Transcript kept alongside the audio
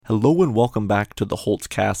Hello and welcome back to the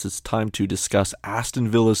Holtzcast. It's time to discuss Aston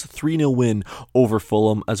Villa's 3-0 win over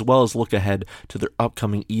Fulham, as well as look ahead to their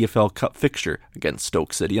upcoming EFL Cup fixture against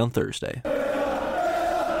Stoke City on Thursday.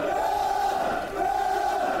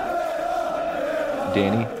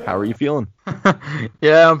 Danny, how are you feeling?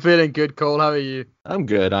 Yeah, I'm feeling good, Cole. How are you? I'm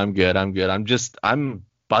good. I'm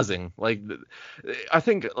buzzing. I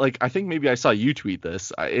think maybe I saw you tweet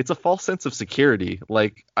this. It's a false sense of security.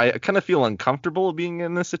 I kind of feel uncomfortable being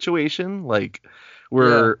in this situation.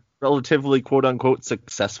 We're relatively quote unquote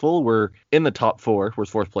successful. We're in the top four. We're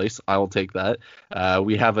fourth place. I will take that.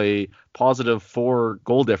 We have a positive 4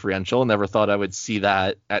 goal differential. Never thought I would see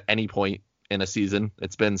that at any point in a season.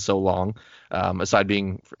 It's been so long, aside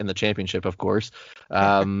being in the championship, of course.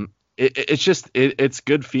 It's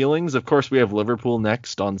good feelings. Of course, we have Liverpool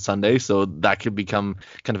next on Sunday, so that could become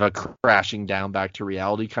kind of a crashing down back to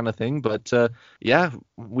reality kind of thing. But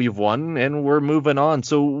we've won and we're moving on.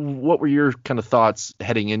 So what were your kind of thoughts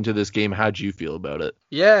heading into this game? How'd you feel about it?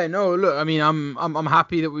 Yeah, no, look, I mean, I'm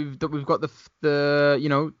happy that we've got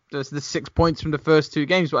the 6 points from the first 2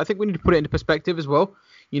 games, but I think we need to put it into perspective as well.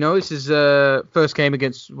 You know, this is first game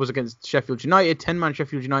was against Sheffield United, 10-man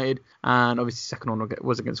Sheffield United, and obviously second one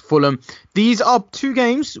was against Fulham. These are 2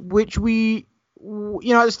 games which we, at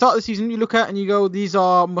the start of the season, you look at and you go, these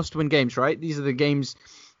are must-win games, right? These are the games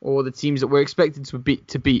or the teams that we're expected to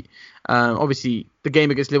beat. Obviously, the game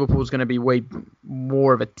against Liverpool is going to be way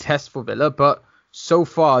more of a test for Villa, but so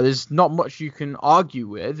far there's not much you can argue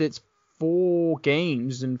with. It's 4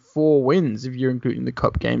 games and 4 wins if you're including the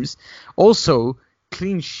cup games. Also,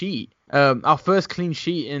 clean sheet. Our first clean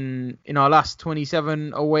sheet in our last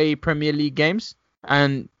 27 away Premier League games,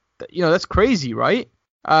 and that's crazy, right?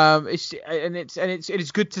 It's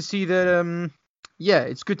good to see that.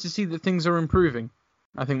 It's good to see that things are improving.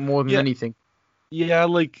 I think more than anything. Yeah,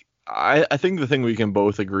 I think the thing we can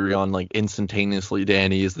both agree on, instantaneously,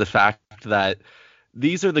 Danny, is the fact that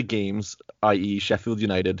these are the games, i.e. Sheffield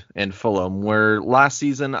United and Fulham, where last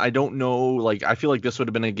season, I don't know, I feel like this would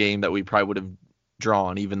have been a game that we probably would have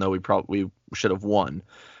drawn, even though we probably should have won.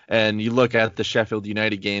 And you look at the Sheffield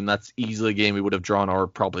United game, that's easily a game we would have drawn or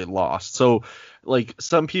probably lost. So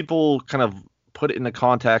some people kind of put it into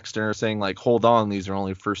context and are saying hold on, these are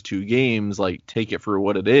only first 2 games, take it for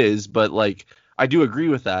what it is. But I do agree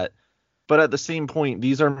with that. But at the same point,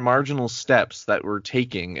 these are marginal steps that we're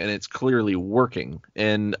taking, and it's clearly working.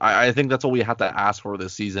 And I think that's all we have to ask for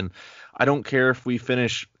this season. I don't care if we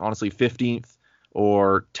finish, honestly, 15th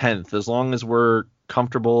or 10th, as long as we're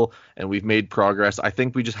comfortable and we've made progress. I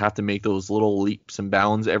think we just have to make those little leaps and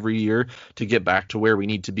bounds every year to get back to where we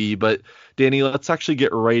need to be. But Danny, let's actually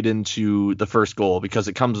get right into the first goal, because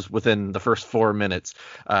it comes within the first 4 minutes.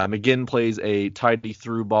 McGinn plays a tidy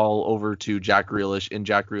through ball over to Jack Grealish, and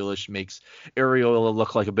Jack Grealish makes Areola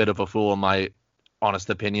look like a bit of a fool, in my honest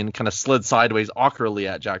opinion. Kind of slid sideways awkwardly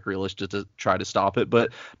at Jack Grealish to try to stop it,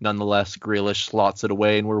 but nonetheless Grealish slots it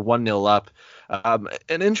away, and we're 1-0 up.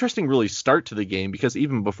 An interesting really start to the game, because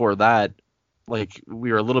even before that, we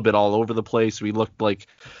were a little bit all over the place. We looked like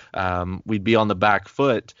we'd be on the back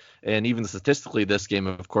foot, and even statistically this game,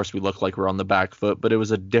 of course, we looked like we're on the back foot, but it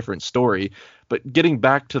was a different story. But getting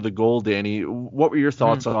back to the goal, Danny, what were your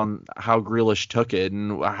thoughts on how Grealish took it,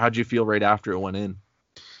 and how'd you feel right after it went in?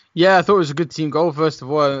 Yeah, I thought it was a good team goal, first of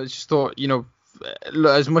all. I just thought,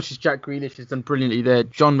 as much as Jack Grealish has done brilliantly there,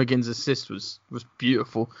 John McGinn's assist was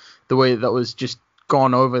beautiful. The way that was just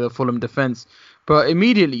gone over the Fulham defence. But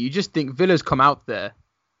immediately, you just think Villa's come out there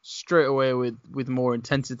straight away with more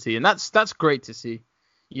intensity. And that's great to see.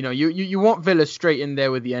 You want Villa straight in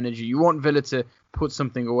there with the energy. You want Villa to put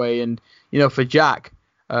something away. And, for Jack,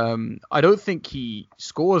 I don't think he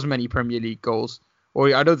scores many Premier League goals.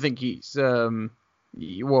 Or I don't think he's...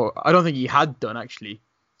 I don't think he had done, actually,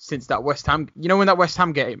 since that West Ham... when that West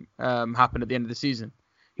Ham game happened at the end of the season?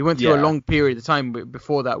 He went through a long period of time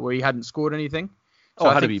before that where he hadn't scored anything. So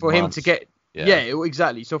I think for him to get... Yeah,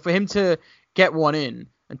 exactly. So for him to get one in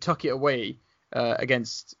and tuck it away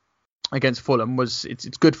against Fulham,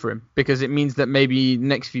 it's good for him, because it means that maybe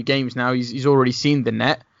next few games now he's already seen the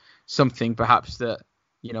net, something perhaps that,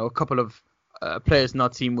 a couple of players in our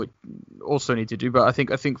team would also need to do. But I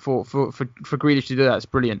think for Grealish to do that, it's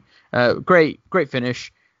brilliant. Great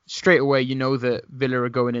finish. Straight away, that Villa are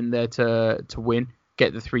going in there to win,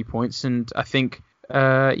 get the 3 points. And I think,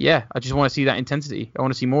 I just want to see that intensity. I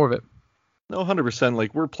want to see more of it. No,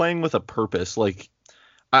 100%. We're playing with a purpose.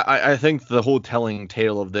 I think the whole telling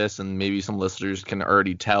tale of this, and maybe some listeners can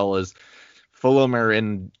already tell, is Fulham are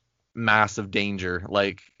in massive danger.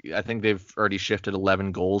 I think they've already shifted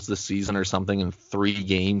 11 goals this season or something in 3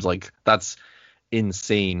 games. That's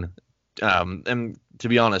insane. And to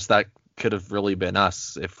be honest, that could have really been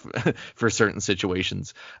us if for certain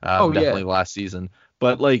situations, Oh yeah. definitely last season.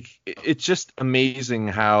 But like, it's just amazing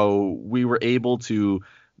how we were able to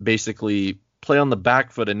basically play on the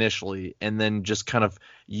back foot initially, and then just kind of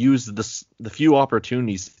use the few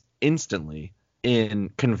opportunities instantly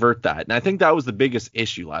and convert that. And I think that was the biggest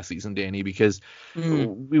issue last season, Danny, because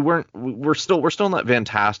Mm. we're still not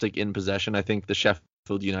fantastic in possession. I think the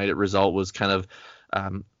Sheffield United result was kind of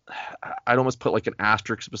um, I'd almost put like an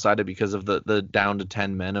asterisk beside it because of the down to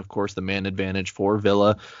 10 men, of course, the man advantage for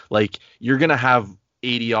Villa. Like, you're gonna have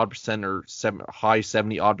 80 odd percent or high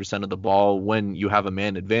 70 odd percent of the ball when you have a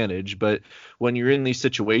man advantage, but when you're in these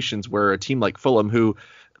situations where a team like Fulham, who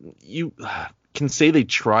you can say they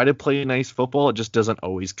try to play nice football, it just doesn't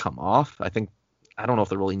always come off. I don't know if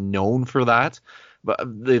they're really known for that, but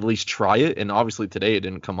they at least try it. And obviously today it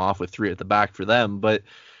didn't come off with three at the back for them, but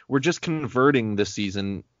we're just converting this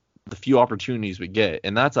season the few opportunities we get,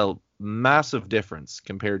 and that's a massive difference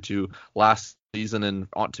compared to last season, and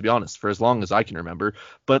to be honest, for as long as I can remember.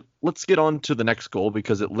 But let's get on to the next goal,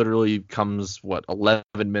 because it literally comes 11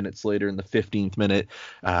 minutes later in the 15th minute.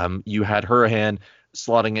 You had Hurahan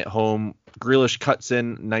slotting it home. Grealish cuts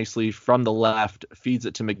in nicely from the left, feeds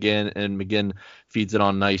it to McGinn, and McGinn feeds it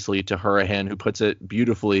on nicely to Hurahan, who puts it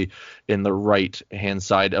beautifully in the right hand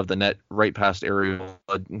side of the net, right past Ariel.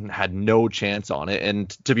 Had no chance on it, and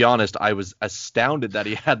to be honest, I was astounded that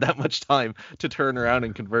he had that much time to turn around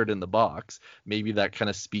and convert in the box. Maybe that kind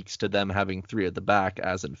of speaks to them having three at the back,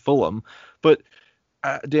 as in Fulham. But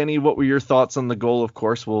Danny, what were your thoughts on the goal? Of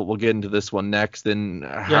course, we'll get into this one next. And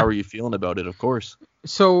how are you feeling about it? Of course.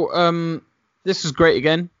 So this was great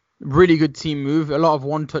again. Really good team move. A lot of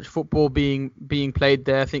one-touch football being played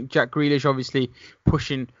there. I think Jack Grealish obviously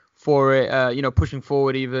pushing for it. Pushing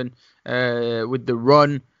forward even with the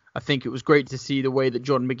run. I think it was great to see the way that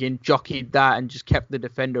John McGinn jockeyed that and just kept the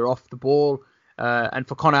defender off the ball. And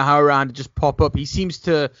for Conor Hourihane to just pop up, he seems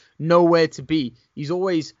to know where to be. He's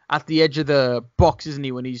always at the edge of the box, isn't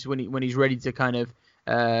he? When he's ready to kind of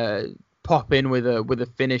pop in with a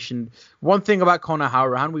finish. And one thing about Conor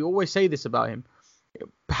Hourihane, we always say this about him,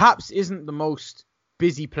 perhaps isn't the most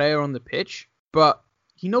busy player on the pitch, but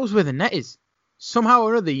he knows where the net is. Somehow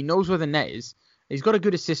or other, he knows where the net is. He's got a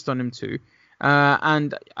good assist on him too,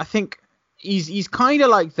 and I think he's kind of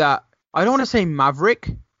like that. I don't want to say maverick,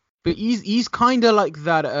 but he's kind of like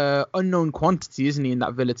that unknown quantity, isn't he, in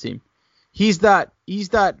that Villa team? He's that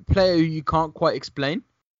player who you can't quite explain,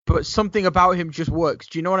 but something about him just works.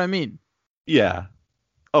 Do you know what I mean? Yeah.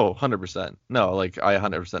 Oh, 100%. No, like, I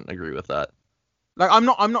 100% agree with that. Like, I'm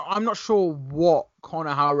not sure what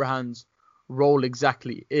Conor Hourihane's role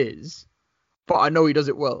exactly is, but I know he does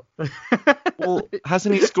it well. Well,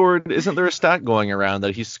 hasn't he scored? Isn't there a stat going around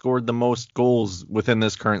that he's scored the most goals within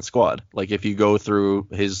this current squad? Like, if you go through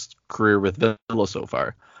his career with Villa so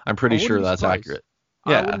far, I'm pretty sure that's accurate.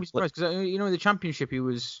 Yeah, I wouldn't be surprised because in the Championship he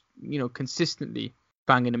was consistently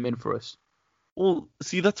banging him in for us. Well,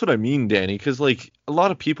 see, that's what I mean, Danny, because like a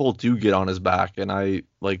lot of people do get on his back, and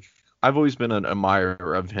I've always been an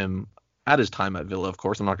admirer of him at his time at Villa. Of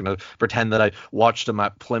course, I'm not going to pretend that I watched him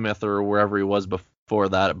at Plymouth or wherever he was before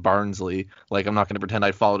that at Barnsley. Like, I'm not going to pretend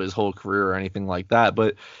I followed his whole career or anything like that.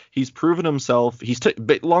 But he's proven himself.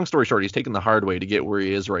 Long story short, he's taken the hard way to get where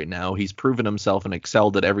he is right now. He's proven himself and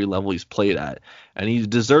excelled at every level he's played at, and he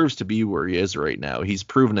deserves to be where he is right now. He's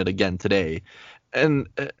proven it again today. And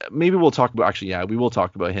maybe we'll talk about, we will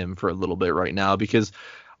talk about him for a little bit right now, because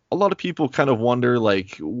a lot of people kind of wonder,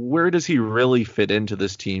 like, where does he really fit into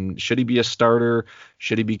this team? Should he be a starter?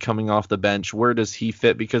 Should he be coming off the bench? Where does he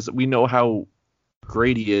fit? Because we know how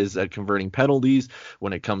great he is at converting penalties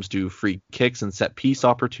when it comes to free kicks and set piece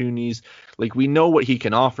opportunities. Like, we know what he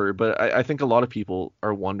can offer, but I think a lot of people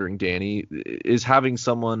are wondering, Danny, is having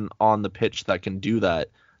someone on the pitch that can do that,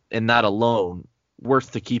 and that alone,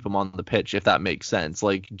 worth to keep him on the pitch, if that makes sense.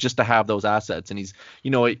 Like, just to have those assets. And he's,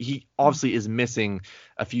 he obviously is missing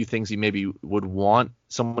a few things he maybe would want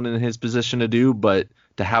someone in his position to do, but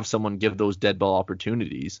to have someone give those dead ball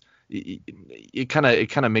opportunities, it kind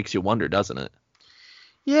of makes you wonder, doesn't it?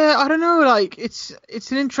 Yeah, I don't know. Like, it's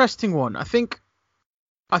an interesting one. I think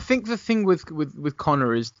the thing with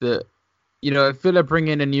Connor is that, if Villa bring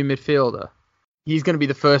in a new midfielder, he's going to be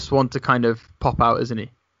the first one to kind of pop out, isn't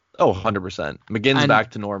he? Oh, 100%. McGinn's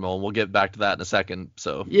back to normal, and we'll get back to that in a second.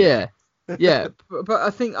 So yeah. But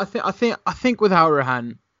I think with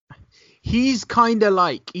Hourihane, he's kind of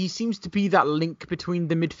like, he seems to be that link between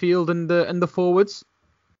the midfield and the forwards.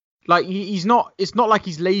 Like, it's not like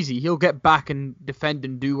he's lazy. He'll get back and defend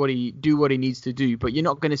and do what he needs to do. But you're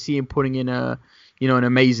not going to see him putting in an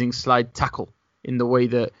amazing slide tackle in the way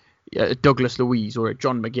that Douglas Luiz or a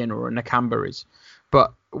John McGinn or a Nakamba is.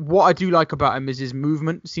 But what I do like about him is his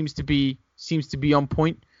movement seems to be on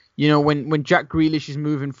point. You know, when Jack Grealish is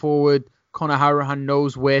moving forward, Conor Hourihane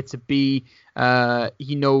knows where to be.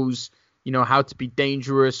 He knows, how to be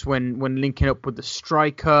dangerous when linking up with the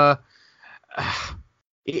striker.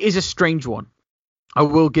 It is a strange one. I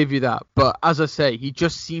will give you that. But as I say, he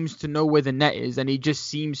just seems to know where the net is, and he just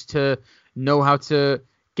seems to know how to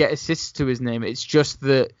get assists to his name. It's just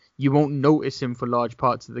that you won't notice him for large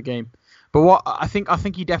parts of the game. But what I think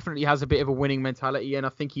he definitely has a bit of a winning mentality, and I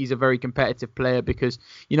think he's a very competitive player because,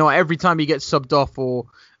 every time he gets subbed off or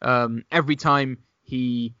every time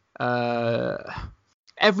he comes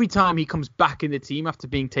back in the team after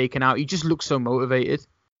being taken out, he just looks so motivated.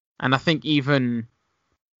 And I think even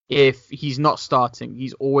if he's not starting,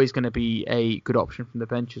 he's always going to be a good option from the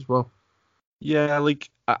bench as well. Yeah, like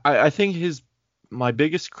I think my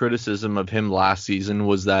biggest criticism of him last season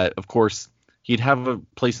was that, of course, he'd have a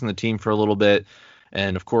place in the team for a little bit,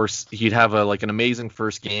 and of course he'd have an amazing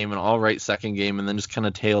first game, an all right second game, and then just kind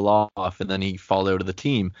of tail off, and then he fall out of the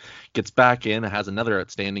team. Gets back in, has another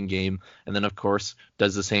outstanding game, and then of course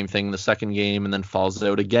does the same thing in the second game, and then falls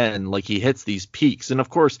out again. Like, he hits these peaks, and of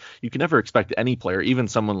course you can never expect any player, even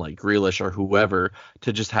someone like Grealish or whoever,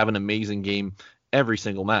 to just have an amazing game every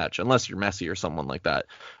single match, unless you're Messi or someone like that.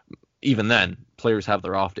 Even then, players have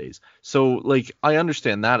their off days. So, I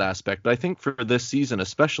understand that aspect, but I think for this season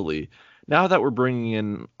especially, now that we're bringing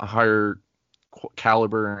in a higher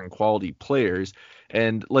caliber and quality players,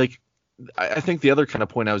 and, I think the other kind of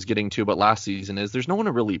point I was getting to about last season is there's no one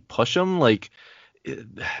to really push him.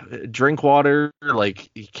 Drink water,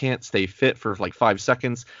 he can't stay fit for 5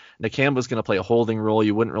 seconds. Nakamba's going to play a holding role.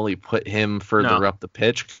 You wouldn't really put him further up the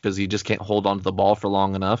pitch because he just can't hold onto the ball for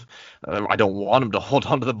long enough. I don't want him to hold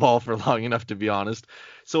onto the ball for long enough, to be honest.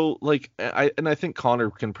 So I think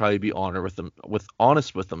Connor can probably be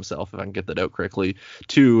honest with himself, if I can get that out correctly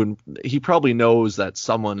too. And he probably knows that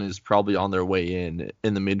someone is probably on their way in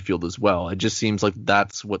the midfield as well. It just seems like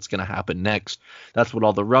that's what's going to happen next. That's what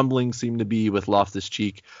all the rumblings seem to be with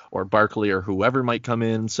Loftus-Cheek or Barkley or whoever might come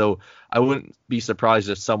in. So I wouldn't be surprised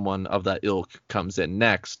if someone of that ilk comes in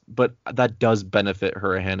next. But that does benefit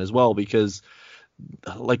Hourihane as well because,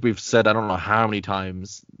 like we've said, I don't know how many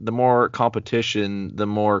times, the more competition, the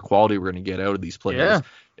more quality we're going to get out of these players.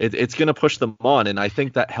 Yeah. It's going to push them on, and I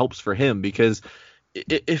think that helps for him because,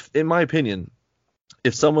 if in my opinion,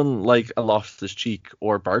 if someone like a Loftus-Cheek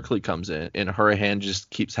or Barkley comes in and Hourihane just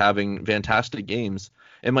keeps having fantastic games,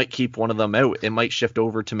 it might keep one of them out. It might shift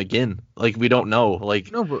over to McGinn. We don't know.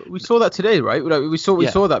 No, but we saw that today, right? We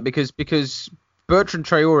saw that because Bertrand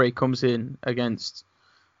Traore comes in against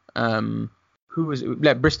who was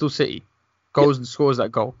it? Bristol City, goes and scores that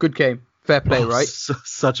goal. Good game, fair play, right?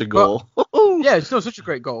 Such a goal. But, yeah, it's not such a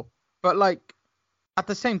great goal. But at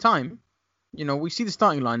the same time, we see the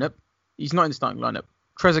starting lineup. He's not in the starting lineup.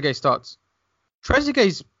 Trezeguet starts.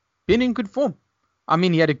 Trezeguet's been in good form. I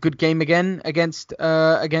mean, he had a good game again against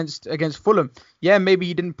Fulham. Yeah, maybe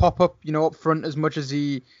he didn't pop up, up front as much as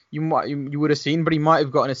you would have seen, but he might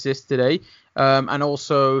have got an assist today. And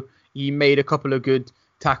also he made a couple of good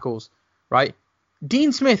tackles, right?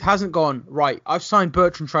 Dean Smith hasn't gone, right, I've signed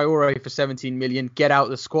Bertrand Traore for 17 million, get out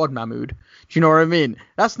the squad, Mahmoud. Do you know what I mean?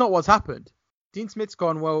 That's not what's happened. Dean Smith's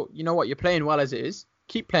gone, well, you know what, you're playing well as it is.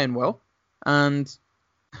 Keep playing well. And,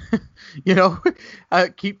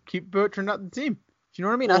 keep Bertrand at the team. Do you know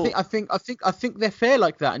what I mean? Well, I think they're fair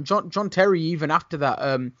like that. And John Terry, even after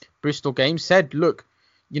that Bristol game, said, look,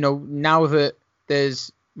 now that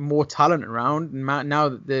there's more talent around, now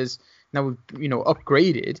that we've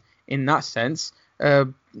upgraded in that sense,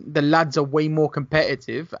 the lads are way more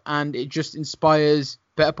competitive, and it just inspires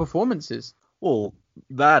better performances. Well,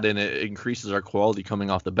 that, and it increases our quality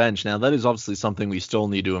coming off the bench. Now, that is obviously something we still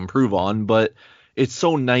need to improve on, but it's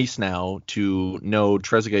so nice now to know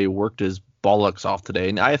Trezeguet worked his bollocks off today,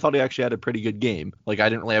 and I thought he actually had a pretty good game. I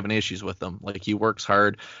didn't really have any issues with him. He works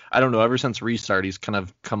hard. I don't know, ever since restart, he's kind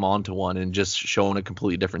of come on to one and just shown a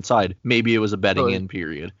completely different side. Maybe it was a betting in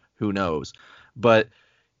period. Who knows? But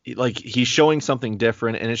he's showing something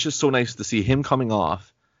different, and it's just so nice to see him coming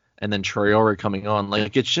off and then Traore coming on.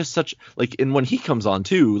 It's just such, and when he comes on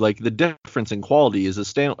too, the difference in quality is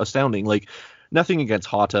astounding. Nothing against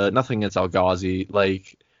Hata, nothing against El Ghazi.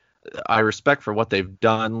 I respect for what they've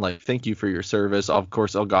done. Thank you for your service. Of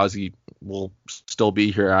course, El Ghazi will still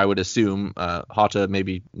be here, I would assume. Hata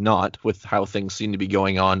maybe not, with how things seem to be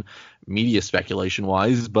going on media speculation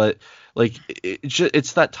wise. But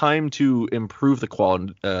it's that time to improve the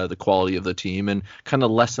quality of the team and kind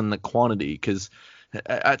of lessen the quantity, because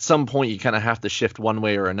at some point you kind of have to shift one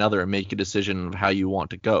way or another and make a decision of how you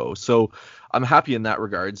want to go. So I'm happy in that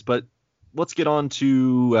regards. But let's get on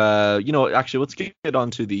to let's get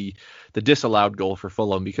on to the disallowed goal for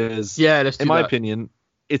Fulham, because Yeah, let's do in my that. opinion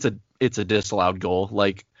it's a disallowed goal.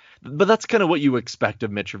 Like, but that's kind of what you expect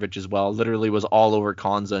of Mitrovic as well. Literally was all over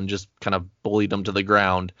Konza and just kind of bullied him to the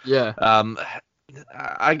ground. Yeah.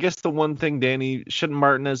 I guess the one thing, Danny, shouldn't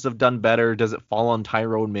Martinez have done better? Does it fall on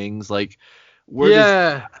Tyrone Mings? Like, where does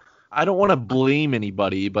Yeah. I don't want to blame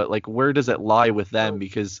anybody, but like, where does it lie with them? So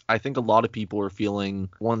Because I think a lot of people are feeling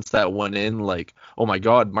once that went in, like, oh my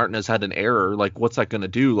God, Martinez had an error. Like, what's that going to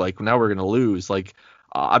do? Like, now we're going to lose. Like,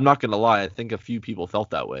 I'm not going to lie. I think a few people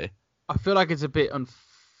felt that way. I feel like it's a bit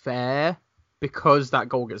unfair because that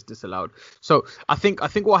goal gets disallowed. So I think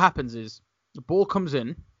what happens is the ball comes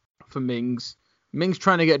in for Mings. Mings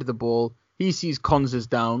trying to get to the ball. He sees Konza's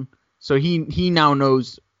down, so he now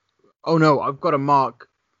knows, oh no, I've got to mark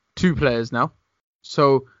two players now.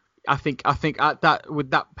 So I think at that,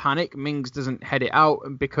 with that panic, Mings doesn't head it out,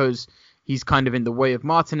 and because he's kind of in the way of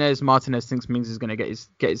Martinez. Martinez thinks Mings is going to get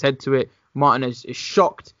his head to it. Martinez is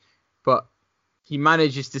shocked, but he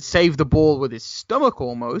manages to save the ball with his stomach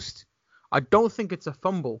almost. I don't think it's a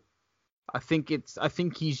fumble. I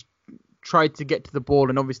think he's tried to get to the ball,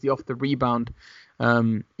 and obviously off the rebound,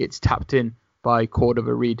 it's tapped in by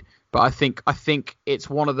Cordova-Reid. But I think it's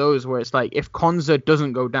one of those where it's like, if Konza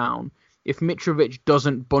doesn't go down, if Mitrovic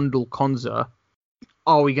doesn't bundle Konza,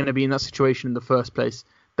 are we going to be in that situation in the first place?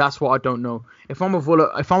 That's what I don't know. If I'm a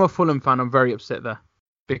Fulham fan, I'm very upset there,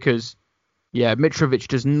 because yeah, Mitrovic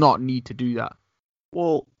does not need to do that.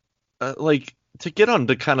 Well, like, to get on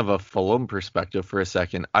to kind of a Fulham perspective for a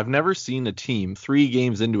second, I've never seen a team 3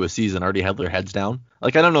 games into a season already have their heads down.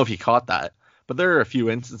 Like, I don't know if you caught that, but there are a few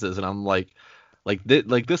instances, and I'm like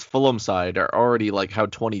this Fulham side are already like how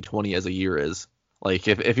 2020 as a year is. Like,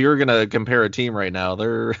 if you're gonna compare a team right now,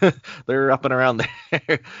 they're they're up and around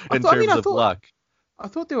there in terms of luck. I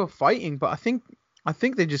thought they were fighting, but I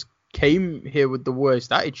think they just came here with the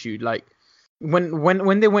worst attitude. Like,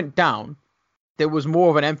 when they went down, there was more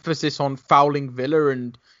of an emphasis on fouling Villa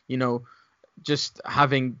and, just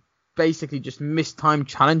having basically just mistimed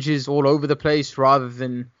challenges all over the place, rather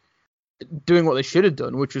than doing what they should have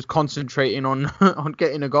done, which was concentrating on on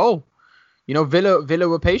getting a goal. Villa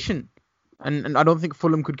were patient, and I don't think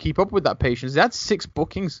Fulham could keep up with that patience. They had 6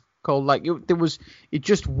 bookings, Cole. Like, it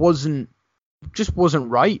just wasn't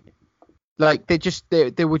right. Like,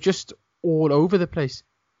 they were just all over the place.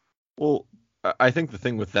 Well, I think the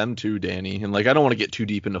thing with them too, Danny, and like, I don't want to get too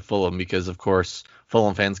deep into Fulham, because of course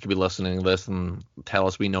Fulham fans could be listening to this and tell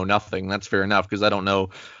us we know nothing. That's fair enough, because I don't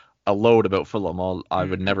know a load about Fulham. I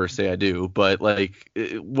would never say I do, but like,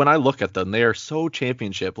 when I look at them, they are so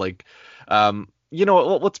championship. Like,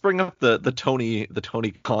 let's bring up the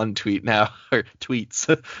Tony Khan tweet now, or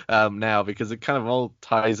tweets now, because it kind of all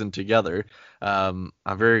ties in together. I'm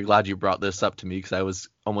very glad you brought this up to me, because I was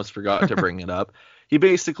almost forgot to bring it up. He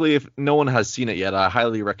basically, if no one has seen it yet, I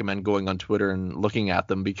highly recommend going on Twitter and looking at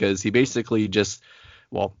them, because he basically just,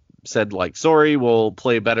 said like, sorry, we'll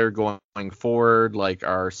play better going forward. Like,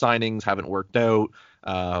 our signings haven't worked out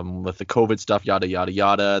with the COVID stuff, yada, yada,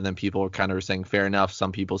 yada. And then people are kind of saying, fair enough.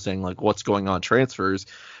 Some people saying like, what's going on transfers?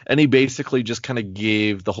 And he basically just kind of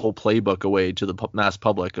gave the whole playbook away to the mass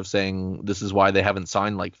public of saying, this is why they haven't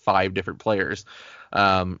signed like 5 different players,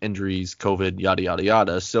 injuries, COVID, yada, yada,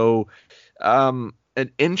 yada. So, an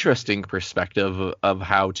interesting perspective of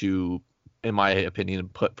how to, in my opinion,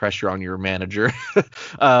 put pressure on your manager.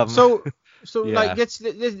 So Yeah. like,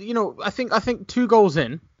 I think 2 goals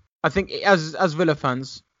in, I think as Villa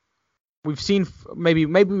fans, we've seen maybe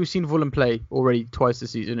we've seen Fulham play already twice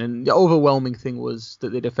this season, and the overwhelming thing was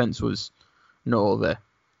that the defense was not all there.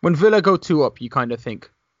 When Villa go 2 up, you kind of think,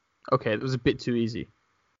 okay, it was a bit too easy.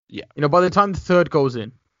 Yeah. By the time the 3rd goes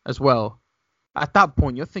in as well, at that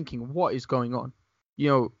point you're thinking, what is going on?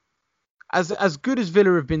 As good as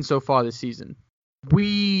Villa have been so far this season,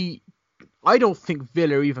 I don't think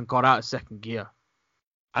Villa even got out of second gear.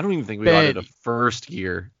 I don't even think we got out of first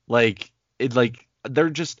gear. They're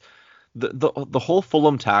just the whole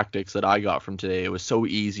Fulham tactics that I got from today. It was so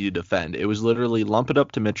easy to defend. It was literally lump it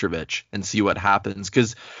up to Mitrovic and see what happens.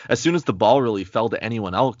 Because as soon as the ball really fell to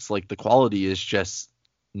anyone else, like, the quality is just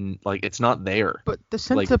like, it's not there. But the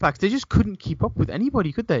centre backs, they just couldn't keep up with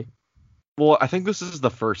anybody, could they? Well, I think this is the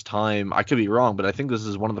first time, I could be wrong, but I think this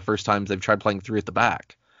is one of the first times they've tried playing 3 at the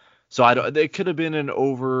back. So it could have been an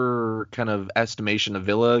over kind of estimation of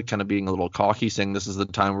Villa, kind of being a little cocky, saying this is the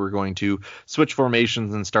time we're going to switch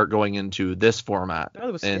formations and start going into this format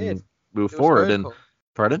and move forward. And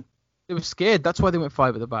pardon? They were scared. That's why they went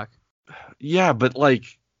 5 at the back. Yeah, but like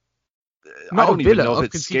I Not don't of even Villa, know if of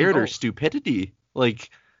it's conceding scared or goals. stupidity. Like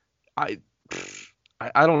I,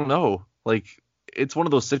 I don't know. Like it's one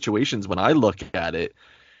of those situations when I look at it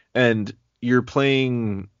and you're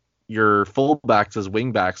playing your fullbacks as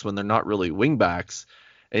wingbacks when they're not really wingbacks,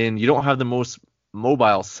 and you don't have the most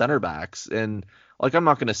mobile center backs. And like I'm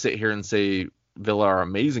not going to sit here and say Villa are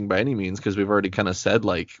amazing by any means because we've already kind of said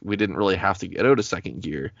like we didn't really have to get out of second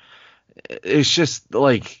gear. It's just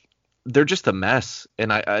like they're just a mess,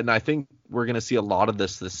 and I think we're going to see a lot of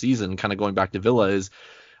this season. Kind of going back to Villa is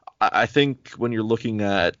I think when you're looking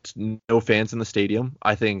at no fans in the stadium,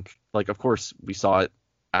 I think, like, of course, we saw it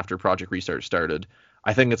after Project Restart started.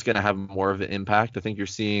 I think it's going to have more of an impact. I think you're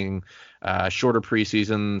seeing shorter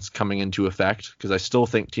preseasons coming into effect because I still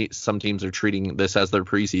think some teams are treating this as their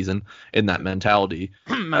preseason in that mentality.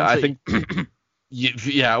 Man I City. think,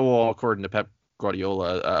 yeah, well, according to Pep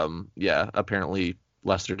Guardiola, yeah, apparently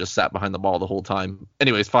Leicester just sat behind the ball the whole time.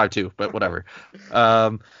 Anyways, 5-2, but whatever.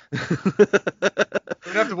 Um,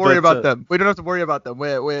 We don't have to worry but about them. We don't have to worry about them.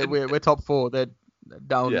 We're top four. They're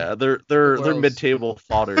down yeah, they're somewhere else. mid-table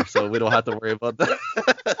fodder, so we don't have to worry about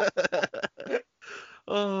that.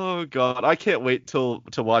 Oh God, I can't wait to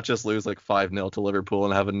watch us lose like 5-0 to Liverpool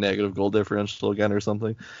and have a negative goal differential again or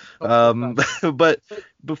something. Top four back. But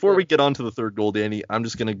before Yeah. we get on to the third goal, Danny, I'm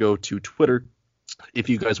just gonna go to Twitter. If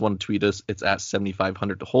you guys want to tweet us, it's at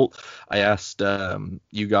 7500 to Holt. I asked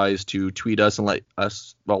you guys to tweet us and let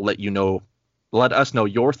us know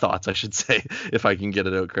your thoughts, I should say, if I can get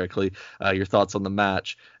it out correctly, your thoughts on the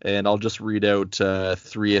match. And I'll just read out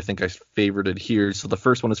three I think I favorited here. So the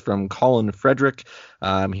first one is from Colin Frederick.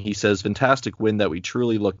 He says, fantastic win that we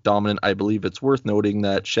truly looked dominant. I believe it's worth noting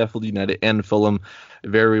that Sheffield United and Fulham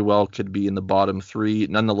very well could be in the bottom three.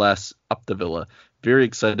 Nonetheless, up the Villa. Very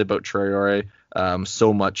excited about Traore.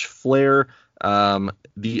 So much flair.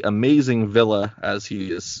 The amazing Villa, as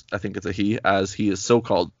he is, I think it's a he, as he is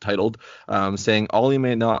so-called titled, saying Ollie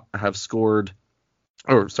may not have scored,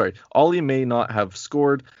 but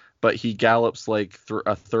he gallops like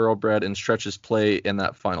a thoroughbred and stretches play in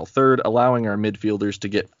that final third, allowing our midfielders to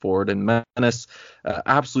get forward and menace.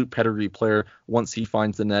 Absolute pedigree player. Once he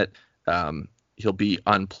finds the net, he'll be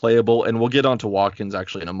unplayable. And we'll get on to Watkins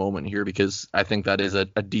actually in a moment here because I think that is a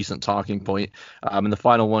decent talking point. And the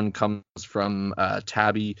final one comes from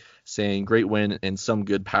Tabby saying, great win and some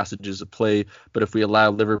good passages of play. But if we allow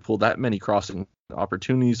Liverpool that many crossing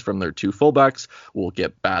opportunities from their two fullbacks, we'll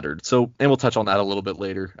get battered. So, and we'll touch on that a little bit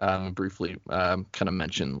later, briefly kind of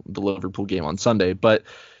mention the Liverpool game on Sunday. But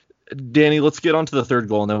Danny, let's get on to the third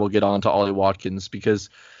goal and then we'll get on to Ollie Watkins because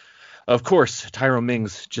of course, Tyrone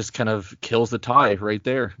Mings just kind of kills the tie right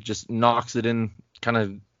there. Just knocks it in kind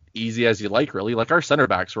of easy as you like, really. Like our center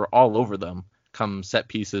backs were all over them come set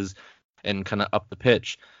pieces and kind of up the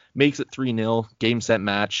pitch. Makes it 3-0, game set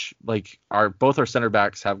match. Like both our center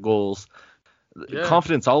backs have goals. Yeah.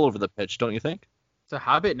 Confidence all over the pitch, don't you think? It's a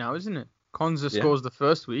habit now, isn't it? Konza Yeah. scores the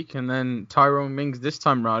first week, and then Tyrone Mings this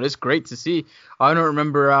time round. It's great to see. I don't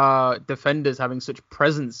remember our defenders having such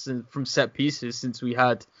presence from set pieces since we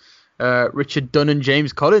had Richard Dunn and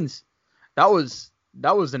James Collins. That was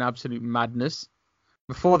an absolute madness.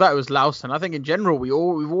 Before that, it was Lawson. I think in general we've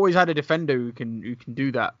always had a defender who can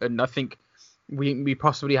do that, and I think we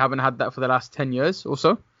possibly haven't had that for the last 10 years or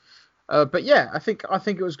so. But yeah, I think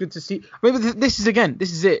it was good to see. Maybe this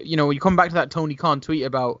is it. You know, when you come back to that Tony Khan tweet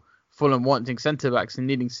about Fulham wanting centre backs and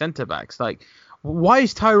needing centre backs, like why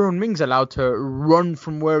is Tyrone Mings allowed to run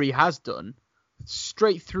from where he has done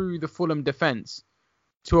straight through the Fulham defence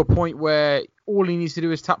to a point where all he needs to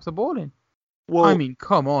do is tap the ball in? Well, I mean,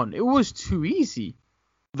 come on, it was too easy.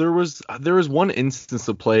 There was one instance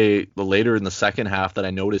of play later in the second half that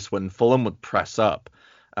I noticed when Fulham would press up,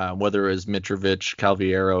 whether it was Mitrovic,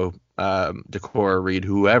 Calviero, Decore, Reed,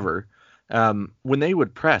 whoever. When they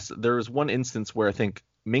would press, there was one instance where I think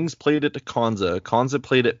Mings played it to Konza. Konza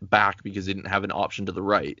played it back because he didn't have an option to the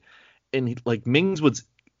right. And Mings was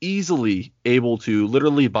easily able to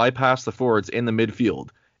literally bypass the forwards in the midfield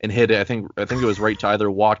and hit it. I think it was right to either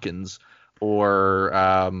Watkins or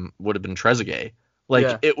would have been Trezeguet.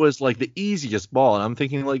 It was the easiest ball, and I'm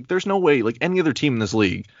thinking there's no way any other team in this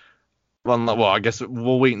league. Well, I guess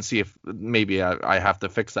we'll wait and see if maybe I have to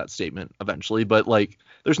fix that statement eventually, but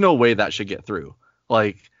there's no way that should get through.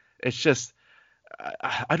 It's just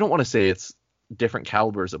I don't want to say it's different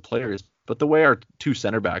calibers of players, but the way our two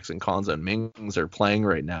center backs in Konza and Mings are playing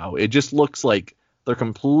right now, it just looks like they're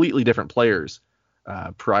completely different players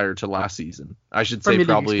prior to last season. I should say probably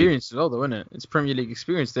Premier League experience as well, though, isn't it? It's Premier League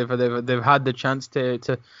experience. They've had the chance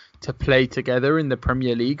to play together in the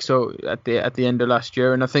Premier League. So at the end of last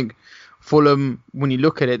year, and I think Fulham, when you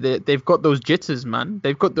look at it, they've got those jitters, man.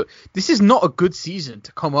 This is not a good season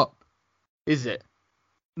to come up, is it?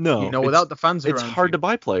 No, Without the fans it's around hard you. to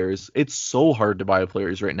buy players. It's so hard to buy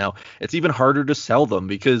players right now. It's even harder to sell them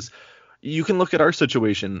because you can look at our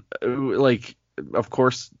situation. Like, of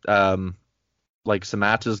course, like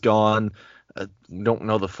Samata's gone. We don't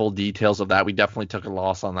know the full details of that. We definitely took a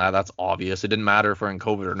loss on that. That's obvious. It didn't matter if we're in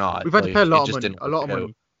COVID or not. We've had to pay a Like, it lot of just money, didn't a lot of work out.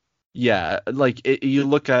 money. Yeah, like you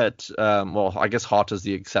look at, well, I guess Hotta's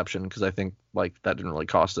the exception because I think like that didn't really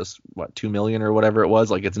cost us what 2 million or whatever it was.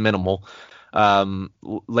 Like it's minimal.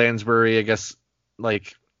 Lansbury, I guess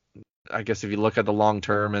if you look at the long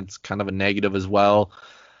term, it's kind of a negative as well.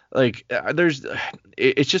 Like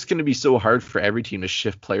it's just going to be so hard for every team to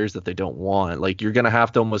shift players that they don't want. Like you're going to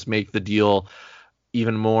have to almost make the deal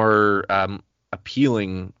even more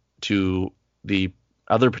appealing to the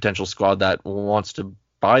other potential squad that wants to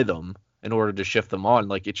buy them in order to shift them on.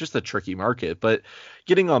 Like it's just a tricky market. But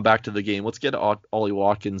getting on back to the game, let's get to Ollie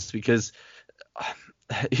Watkins because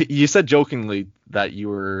you said jokingly that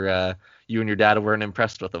you and your dad weren't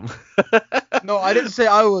impressed with him. No, I didn't say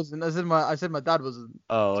I wasn't. I said my dad wasn't.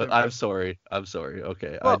 Oh, I'm sorry.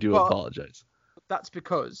 Okay, I do But apologize. that's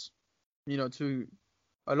because, to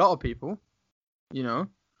a lot of people,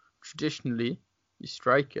 traditionally, your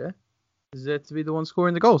striker is there to be the one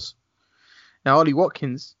scoring the goals. Now, Ollie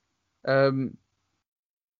Watkins wasn't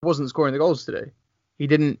scoring the goals today. He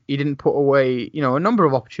didn't put away, a number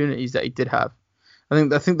of opportunities that he did have.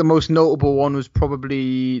 I think the most notable one was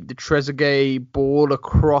probably the Trezeguet ball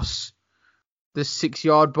across the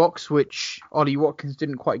 6-yard box, which Ollie Watkins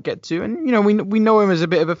didn't quite get to. And, we know him as a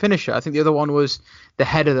bit of a finisher. I think the other one was the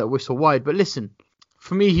header that whistled wide. But listen,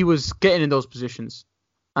 for me, he was getting in those positions.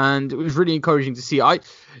 And it was really encouraging to see. I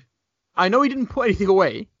know he didn't put anything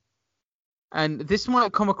away. And this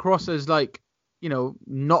might come across as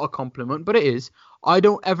not a compliment, but it is. I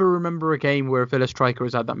don't ever remember a game where a Villa striker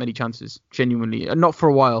has had that many chances, genuinely, and not for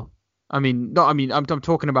a while. I'm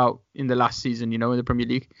talking about in the last season, in the Premier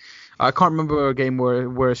League. I can't remember a game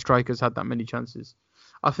where a striker's had that many chances.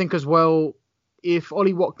 I think as well, if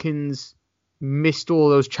Ollie Watkins missed all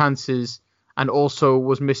those chances and also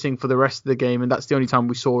was missing for the rest of the game, and that's the only time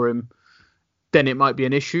we saw him, then it might be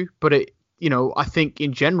an issue. But I think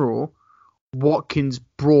in general, Watkins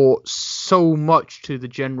brought so much to the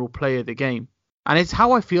general play of the game. And it's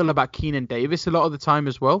how I feel about Keenan Davis a lot of the time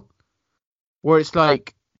as well, where it's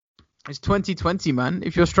like, it's 2020, man.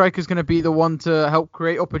 If your striker's going to be the one to help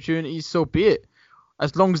create opportunities, so be it.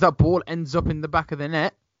 As long as that ball ends up in the back of the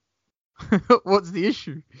net, what's the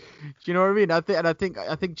issue? Do you know what I mean?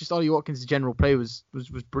 I think just Ollie Watkins' general play was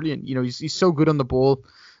brilliant. He's so good on the ball.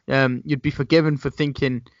 You'd be forgiven for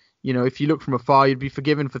thinking, if you look from afar, you'd be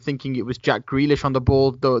forgiven for thinking it was Jack Grealish on the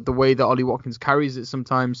ball. The way that Ollie Watkins carries it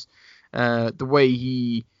sometimes, the way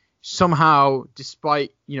he somehow,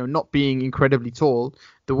 despite not being incredibly tall,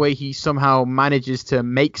 the way he somehow manages to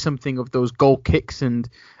make something of those goal kicks and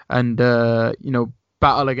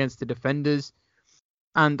battle against the defenders.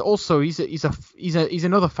 And also he's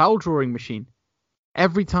another foul drawing machine.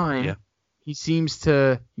 Every time he seems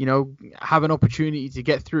to have an opportunity to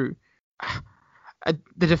get through,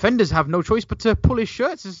 the defenders have no choice but to pull his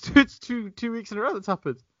shirts. It's two weeks in a row that's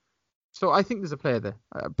happened. So I think there's a player there,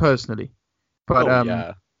 personally. But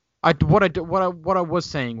what I was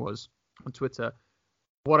saying was on Twitter,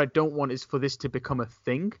 what I don't want is for this to become a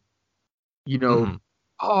thing.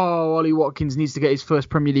 Oh, Ollie Watkins needs to get his first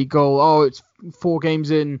Premier League goal. Oh, it's 4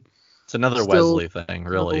 games in. It's another Wesley thing,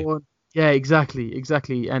 really. Yeah, exactly.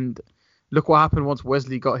 And look what happened once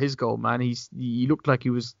Wesley got his goal, man. He looked like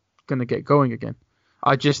he was gonna get going again.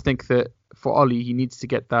 I just think that for Ollie, he needs to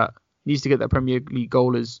get that Premier League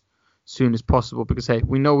goal as soon as possible because hey,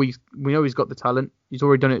 we know he's got the talent. He's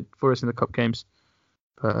already done it for us in the cup games.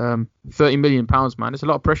 But £30 million, man, it's a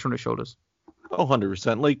lot of pressure on his shoulders. Oh,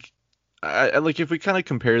 100%. Like, if we kind of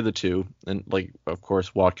compare the two, and like, of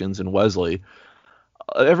course, Watkins and Wesley,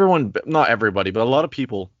 everyone, not everybody, but a lot of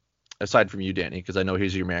people, aside from you, Danny, because I know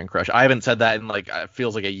he's your man crush. I haven't said that in it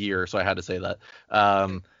feels like a year, so I had to say that.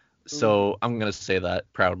 So I'm gonna say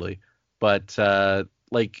that proudly. But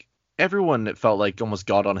everyone, it felt like almost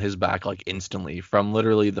got on his back instantly from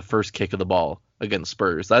literally the first kick of the ball against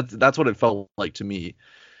Spurs. That's what it felt like to me.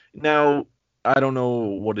 Now, I don't know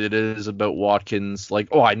what it is about Watkins.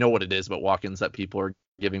 I know what it is about Watkins that people are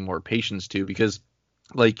giving more patience to because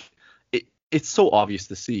it's so obvious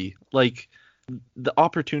to see. The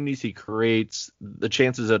opportunities he creates, the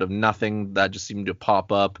chances out of nothing that just seem to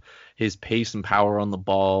pop up, his pace and power on the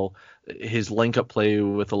ball, his link-up play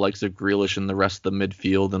with the likes of Grealish and the rest of the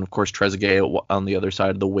midfield, and of course Trezeguet on the other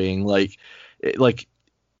side of the wing.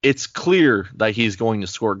 it's clear that he's going to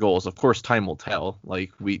score goals. Of course, time will tell.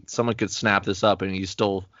 Like someone could snap this up and he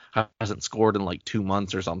still hasn't scored in like 2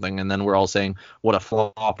 months or something, and then we're all saying what a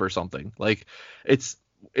flop or something. Like it's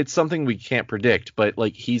something we can't predict. But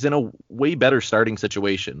like he's in a way better starting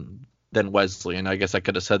situation than Wesley, and I guess I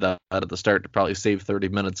could have said that at the start to probably save 30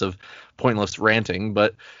 minutes of pointless ranting.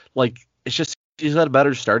 But like it's just he's at a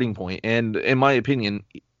better starting point, and in my opinion,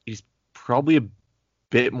 he's probably a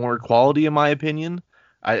bit more quality in my opinion.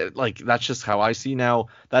 That's just how I see now.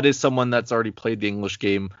 That is someone that's already played the English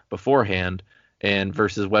game beforehand, and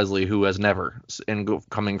versus Wesley, who has never, and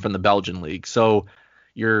coming from the Belgian league. So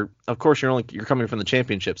you're coming from the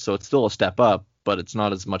championship, so it's still a step up, but it's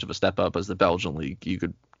not as much of a step up as the Belgian league. You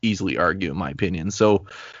could easily argue, in my opinion. So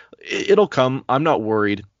it'll come. I'm not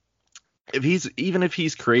worried. If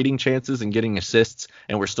he's creating chances and getting assists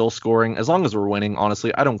and we're still scoring, as long as we're winning,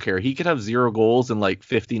 honestly, I don't care. He could have 0 goals and like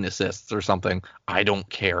 15 assists or something. I don't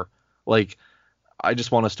care. Like, I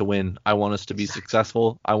just want us to win. I want us to be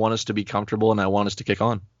successful. I want us to be comfortable, and I want us to kick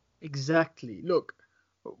on. Exactly. Look,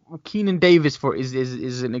 Keenan Davis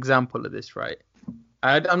is an example of this, right?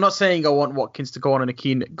 I'm not saying I want Watkins to go on a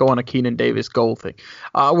Keenan Davis goal thing.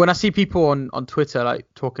 When I see people on Twitter like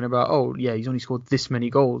talking about, oh yeah, he's only scored this many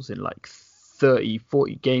goals in like 30,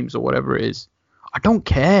 40 games or whatever it is, I don't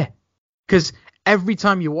care, because every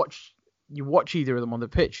time you watch either of them on the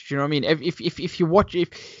pitch, do you know what I mean? If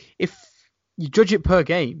you judge it per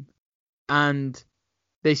game, and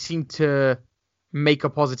they seem to make a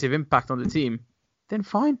positive impact on the team, then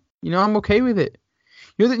fine. I'm okay with it.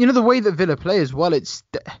 You know the way that Villa play as well.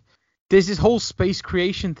 There's this whole space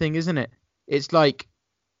creation thing, isn't it? It's like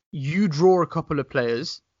you draw a couple of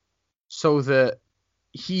players so that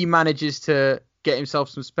he manages to get himself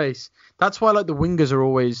some space. That's why like the wingers are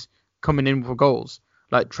always coming in for goals,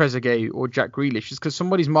 like Trezeguet or Jack Grealish, is because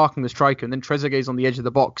somebody's marking the striker and then Trezeguet's on the edge of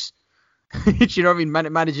the box. Do you know what I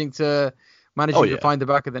mean? Managing to find the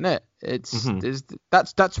back of the net.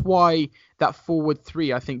 That's why that forward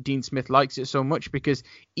three, I think Dean Smith likes it so much, because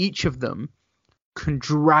each of them can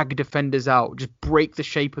drag defenders out, just break the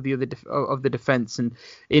shape of the defense, and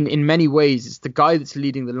in many ways it's the guy that's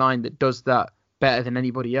leading the line that does that better than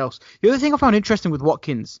anybody else. The other thing I found interesting with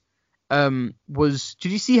Watkins was,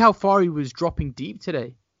 did you see how far he was dropping deep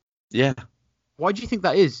today? Yeah. Why do you think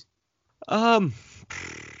that is?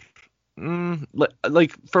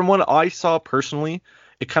 Like from what I saw personally,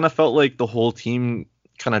 it kind of felt like the whole team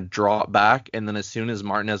kind of dropped back, and then as soon as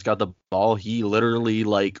Martinez got the ball, he literally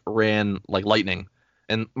like ran like lightning.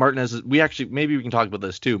 And Martinez, maybe we can talk about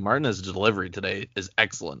this too. Martinez's delivery today is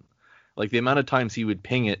excellent. Like the amount of times he would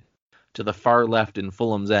ping it to the far left in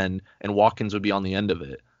Fulham's end, and Watkins would be on the end of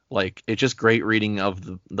it. Like, it's just great reading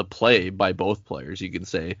of the play by both players, you can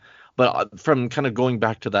say. But from kind of going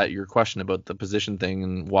back to your question about the position thing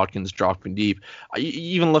and Watkins dropping deep, you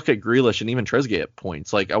even look at Grealish and even Trezeguet at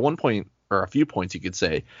points. Like, at one point, or a few points, you could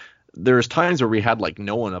say, there's times where we had, like,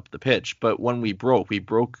 no one up the pitch. But when we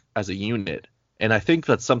broke as a unit. And I think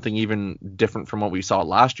that's something even different from what we saw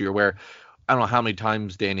last year, where I don't know how many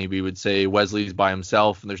times, Danny, we would say Wesley's by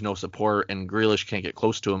himself and there's no support, and Grealish can't get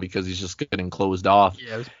close to him because he's just getting closed off.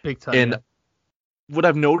 Yeah, it was big time. And what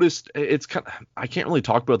I've noticed, I can't really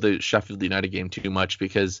talk about the Sheffield United game too much,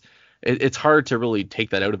 because it's hard to really take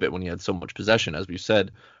that out of it when you had so much possession, as we've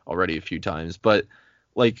said already a few times. But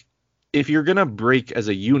like, if you're gonna break as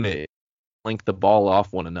a unit, link the ball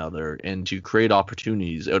off one another and to create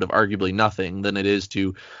opportunities out of arguably nothing, than it is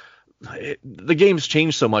to the game's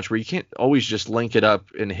changed so much where you can't always just link it up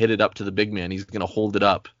and hit it up to the big man. He's going to hold it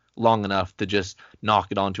up long enough to just knock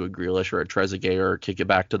it onto a Grealish or a Trezeguet, or kick it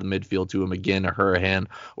back to the midfield to a McGinn, a Hurahan,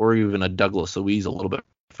 or even a Douglas Luiz a little bit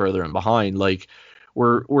further in behind. Like,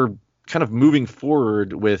 we're kind of moving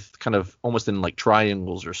forward with kind of almost in like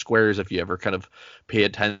triangles or squares, if you ever kind of pay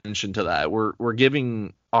attention to that. We're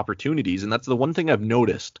giving opportunities, and that's the one thing I've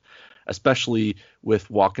noticed, especially with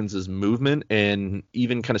Watkins's movement, and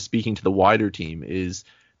even kind of speaking to the wider team, is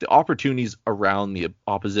the opportunities around the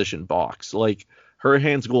opposition box, like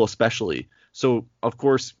Hurahan's goal especially. So, of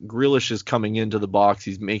course, Grealish is coming into the box.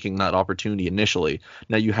 He's making that opportunity initially.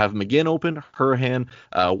 Now you have McGinn open, Hurahan,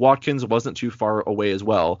 Watkins wasn't too far away as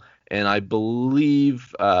well. And I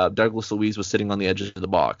believe Douglas Luiz was sitting on the edge of the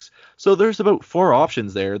box. So there's about 4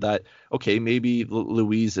 options there that, okay, maybe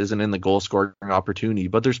Luiz isn't in the goal-scoring opportunity,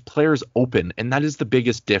 but there's players open, and that is the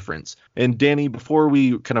biggest difference. And Danny, before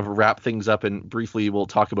we kind of wrap things up, and briefly we'll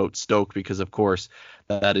talk about Stoke, because, of course,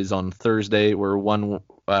 that is on Thursday. We're one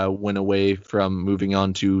win away from moving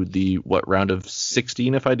on to the, round of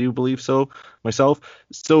 16, if I do believe so, myself.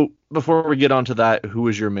 So before we get on to that, who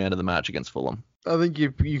is your man of the match against Fulham? I think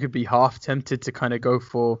you could be half tempted to kind of go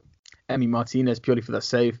for Emi Martinez purely for that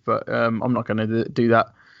save, but I'm not going to do that.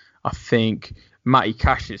 I think Matty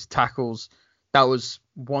Cash's tackles, that was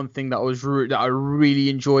one thing that I really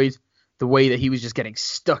enjoyed, the way that he was just getting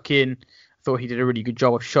stuck in. I thought he did a really good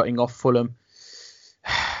job of shutting off Fulham.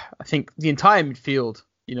 I think the entire midfield,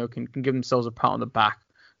 can give themselves a pat on the back.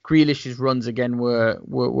 Grealish's runs again were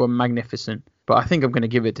magnificent, but I think I'm going to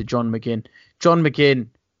give it to John McGinn. John McGinn,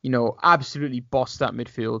 absolutely bossed that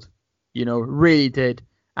midfield, really did.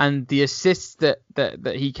 And the assists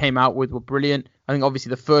that he came out with were brilliant. I think obviously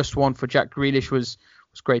the first one for Jack Grealish was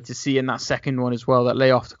great to see, and that second one as well, that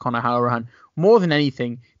layoff to Conor Hourihane. More than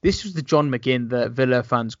anything, this was the John McGinn that Villa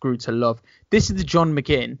fans grew to love. This is the John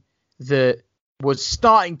McGinn that was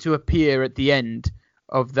starting to appear at the end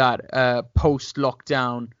of that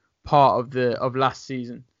post-lockdown part of last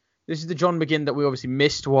season. This is the John McGinn that we obviously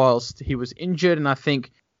missed whilst he was injured, and I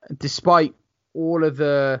think despite all of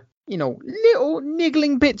the little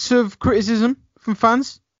niggling bits of criticism from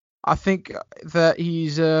fans, I think that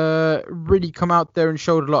he's really come out there and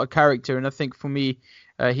showed a lot of character, and I think for me,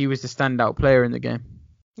 he was the standout player in the game.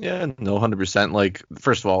 Yeah, no, 100%. Like,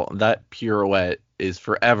 first of all, that pirouette is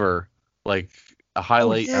forever like a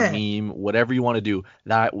highlight, a meme, whatever you want to do.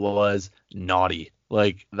 That was naughty.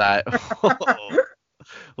 Like that,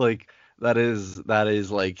 like that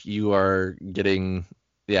is like you are getting.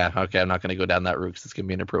 Yeah, okay, I'm not going to go down that route because it's going to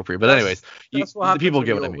be inappropriate. But anyways, the people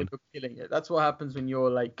get what I mean. Killing it. That's what happens when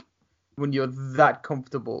you're that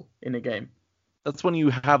comfortable in a game. That's when you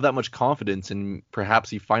have that much confidence and perhaps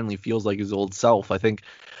he finally feels like his old self. I think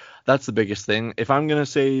that's the biggest thing. If I'm going to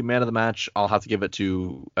say man of the match, I'll have to give it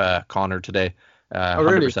to Connor today.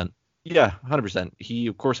 100%. Really? Yeah, 100%. He,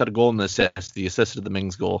 of course, had a goal and an assist. He assisted the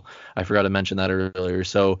Mings goal. I forgot to mention that earlier.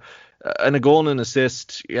 So, and a goal and an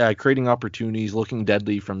assist, creating opportunities, looking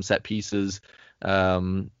deadly from set pieces.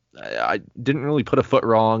 I didn't really put a foot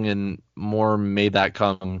wrong, and Moore made that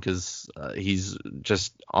come because he's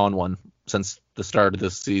just on one since the start of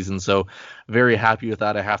this season. So very happy with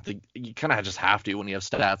that. You kind of just have to when you have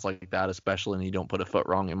stats like that, especially when you don't put a foot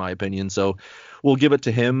wrong, in my opinion. So we'll give it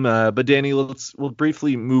to him. But Danny, we'll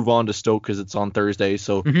briefly move on to Stoke because it's on Thursday.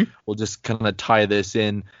 So we'll just kind of tie this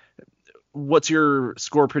in. What's your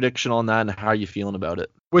score prediction on that, and how are you feeling about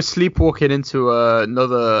it? We're sleepwalking into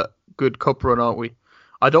another good cup run, aren't we?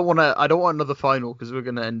 I don't want another final because we're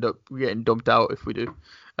gonna end up getting dumped out if we do.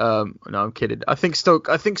 No, I'm kidding. I think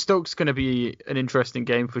Stoke's gonna be an interesting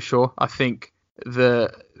game for sure. I think they're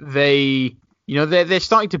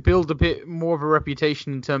starting to build a bit more of a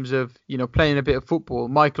reputation in terms of playing a bit of football.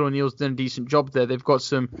 Michael O'Neill's done a decent job there. They've got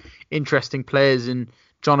some interesting players in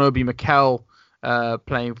John Obi Mikel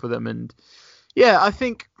playing for them, and I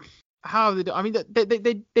think. How they do? I mean,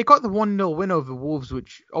 they got the 1-0 win over Wolves,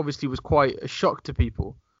 which obviously was quite a shock to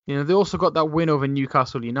people. They also got that win over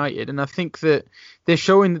Newcastle United, and I think that they're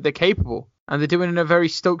showing that they're capable, and they're doing it in a very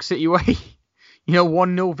Stoke City way.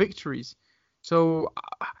 1-0 victories. So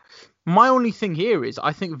my only thing here is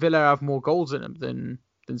I think Villa have more goals in them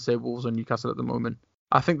than say Wolves or Newcastle at the moment.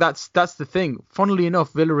 I think that's the thing. Funnily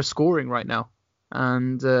enough, Villa are scoring right now,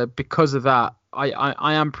 and because of that,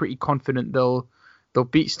 I am pretty confident they'll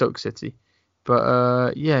beat Stoke City.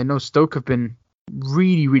 But Stoke have been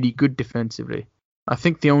really, really good defensively. I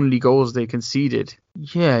think the only goals they conceded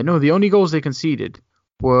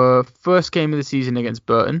were first game of the season against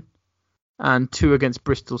Burton and 2 against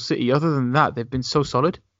Bristol City. Other than that, they've been so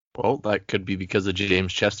solid. Well, that could be because of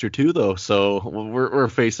James Chester too, though. So we're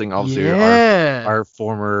facing obviously our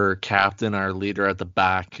former captain, our leader at the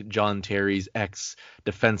back, John Terry's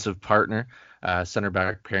ex-defensive partner. Center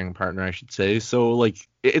back pairing partner, I should say. So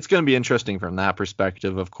it's going to be interesting from that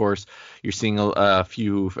perspective. Of course, you're seeing a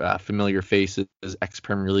few familiar faces,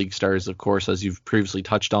 ex-Premier League stars, of course, as you've previously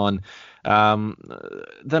touched on. Then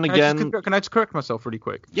again, can I just correct myself really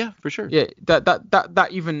quick? Yeah, for sure. Yeah, that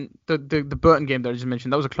even the Burton game that I just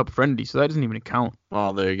mentioned, that was a club friendly, so that doesn't even count.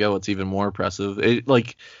 Well, there you go. It's even more impressive.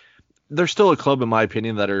 They're still a club, in my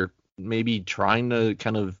opinion, that are maybe trying to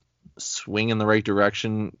kind of swing in the right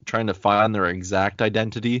direction, trying to find their exact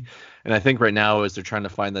identity. And I think right now is they're trying to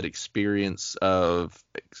find that experienced kind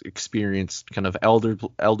of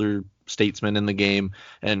elder statesmen in the game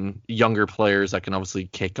and younger players that can obviously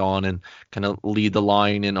kick on and kind of lead the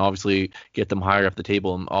line and obviously get them higher up the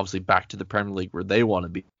table and obviously back to the Premier League where they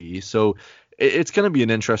want to be. So it's going to be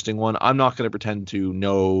an interesting one. I'm not going to pretend to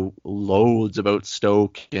know loads about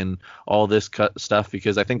Stoke and all this stuff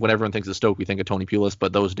because I think when everyone thinks of Stoke, we think of Tony Pulis,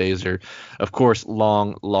 but those days are, of course,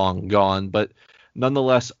 long, long gone. But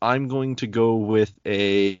nonetheless, I'm going to go with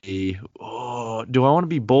do I want to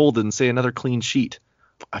be bold and say another clean sheet?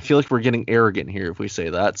 I feel like we're getting arrogant here if we say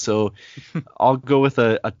that. So I'll go with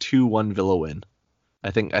a 2-1 Villa win.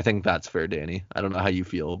 I think that's fair, Danny. I don't know how you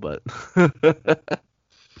feel, but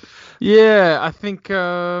Yeah, I think,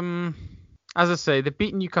 as I say, they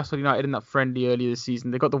beat Newcastle United in that friendly earlier this season.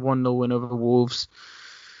 They got the 1-0 win over Wolves.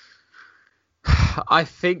 I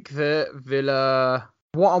think that Villa,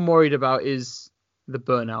 what I'm worried about is the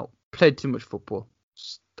burnout. Played too much football.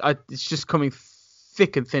 It's just coming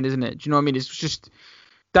thick and thin, isn't it? Do you know what I mean? It's just,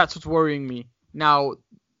 that's what's worrying me. Now,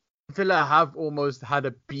 Villa have almost had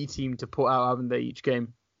a B team to put out, haven't they, each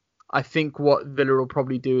game? I think what Villa will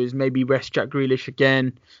probably do is maybe rest Jack Grealish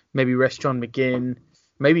again, maybe rest John McGinn,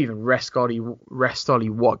 maybe even rest Ollie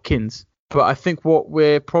Watkins. But I think what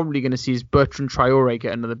we're probably going to see is Bertrand Traore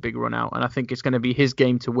get another big run out, and I think it's going to be his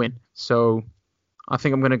game to win. So I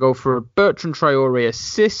think I'm going to go for a Bertrand Traore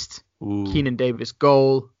assist, Keenan Davis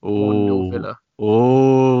goal, 1-0 Villa.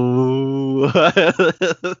 Oh,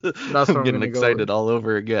 I'm getting excited go all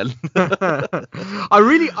over again. You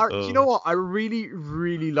know what? I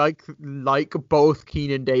really like both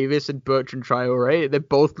Keenan Davis and Bertrand Traore. They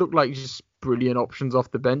both look like just brilliant options off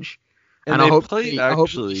the bench. And I hope they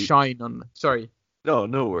shine on. Sorry. No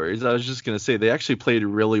worries. I was just gonna say they actually played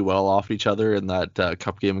really well off each other in that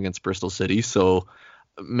cup game against Bristol City. So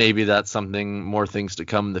maybe that's more things to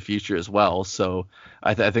come in the future as well. So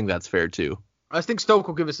I think that's fair too. I think Stoke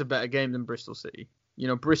will give us a better game than Bristol City. You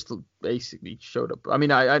know, Bristol basically showed up. I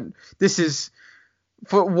mean, this is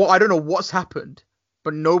for what I don't know what's happened,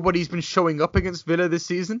 but nobody's been showing up against Villa this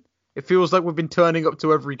season. It feels like we've been turning up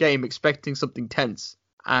to every game expecting something tense.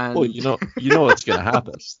 And well, you know what's gonna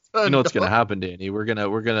happen. You know what's gonna happen, Danny. We're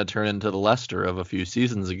gonna turn into the Leicester of a few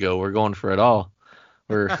seasons ago. We're going for it all.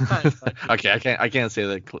 Okay, I can't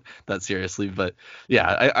say that seriously, but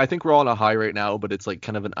yeah, I think we're all on a high right now, but it's like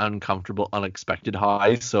kind of an uncomfortable, unexpected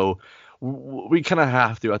high. So we kind of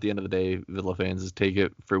have to, at the end of the day, Villa fans, is take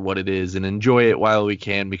it for what it is and enjoy it while we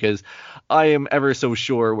can, because I am ever so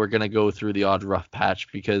sure we're gonna go through the odd rough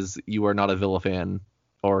patch because you are not a Villa fan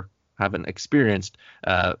or haven't experienced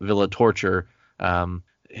Villa torture.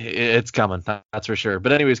 It's coming, that's for sure.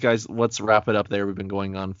 But anyways, guys, let's wrap it up there. We've been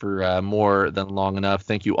going on for more than long enough.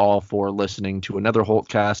 Thank you all for listening to another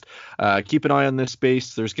Holtcast. Keep an eye on this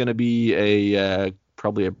space. There's going to be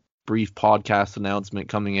probably a brief podcast announcement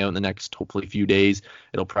coming out in the next, hopefully, few days.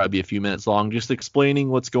 It'll probably be a few minutes long, just explaining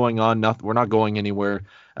what's going on. We're not going anywhere,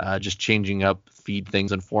 just changing up feed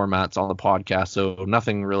things and formats on the podcast, so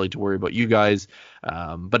nothing really to worry about you guys.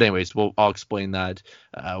 But anyways, I'll explain that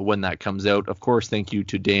when that comes out. Of course, thank you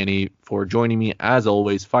to Danny for joining me. As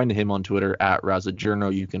always, find him on Twitter at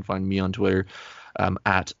Razzajourno. You can find me on Twitter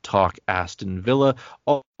at Talk Aston Villa.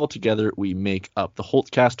 All together, we make up the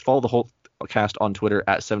Holtcast. Follow the Holtcast on Twitter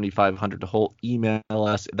at 7500 Holt. Email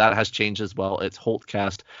us. That has changed as well. It's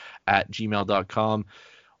holtcast@gmail.com.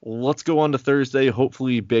 Let's go on to Thursday.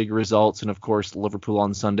 Hopefully big results. And of course, Liverpool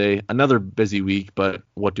on Sunday. Another busy week, but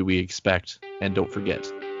what do we expect? And don't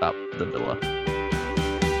forget about the Villa.